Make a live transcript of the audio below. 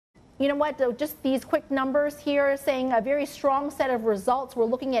You know what, just these quick numbers here saying a very strong set of results. We're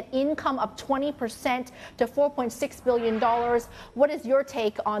looking at income up 20% to $4.6 billion. What is your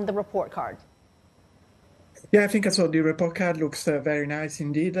take on the report card? Yeah, I think so. The report card looks very nice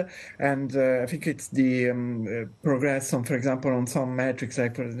indeed, and I think it's the progress on, for example, on some metrics,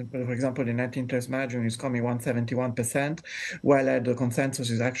 like for example, the net interest margin is coming 171%, while the consensus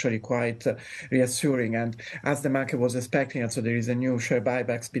is actually quite reassuring. And as the market was expecting, so there is a new share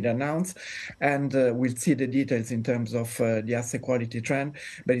buybacks been announced, and we'll see the details in terms of the asset quality trend,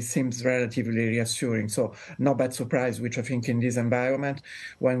 but it seems relatively reassuring. So no bad surprise, which I think in this environment,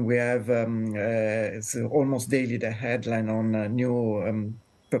 when we have almost daily the headline on new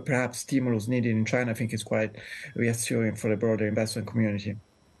perhaps stimulus needed in China, I think is quite reassuring for the broader investment community.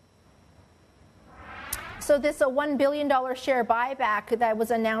 So this $1 billion share buyback that was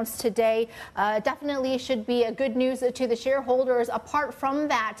announced today definitely should be a good news to the shareholders. Apart from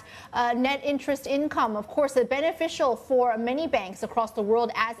that, net interest income, of course, is beneficial for many banks across the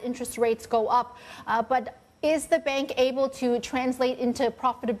world as interest rates go up. But is the bank able to translate into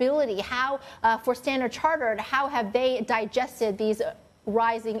profitability? How, for Standard Chartered, how have they digested these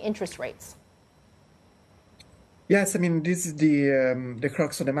rising interest rates? Yes, I mean, this is the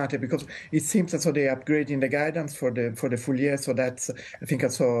crux of the matter, because it seems that so they're upgrading the guidance for the full year. So that's, I think,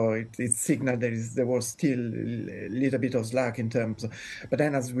 also it signaled there was still a little bit of slack in terms of, but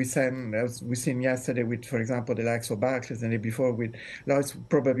then as we seen yesterday with, for example, the likes of Barclays and the day before with Lloyds,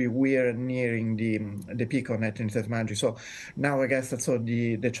 probably we're nearing the peak on net interest margin. So now I guess that's so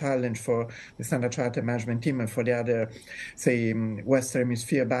the challenge for the Standard Chartered management team and for the other, say, Western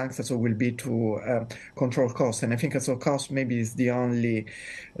Hemisphere banks also will be to control costs. And I think so cost maybe is the only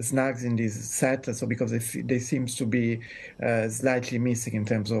snags in this set, so because they seems to be slightly missing in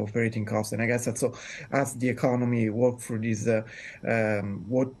terms of operating costs. And I guess that's so as the economy work through this,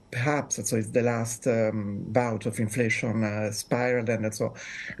 what perhaps so is the last bout of inflation spiral, then that's so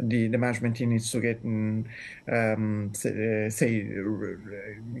the management team needs to get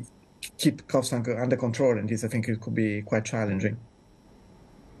keep costs under control, and this I think it could be quite challenging.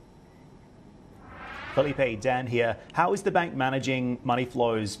 Felipe, Dan here. How is the bank managing money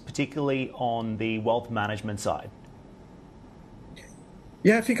flows, particularly on the wealth management side?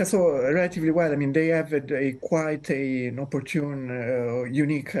 Yeah, I think I saw relatively well. I mean, they have quite an opportune,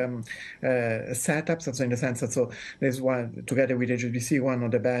 unique setup. So in the sense that so there's one together with HSBC, one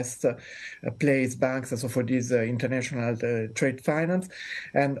of the best placed banks so for this international trade finance,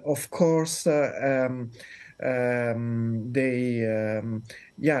 and of course.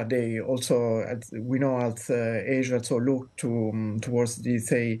 They also, we know as Asia also look towards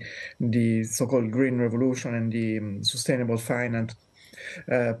the so-called green revolution and the sustainable finance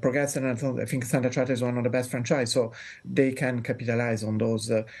progress, and I think Standard Chartered is one of the best franchise, so they can capitalize on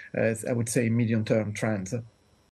those, I would say, medium-term trends.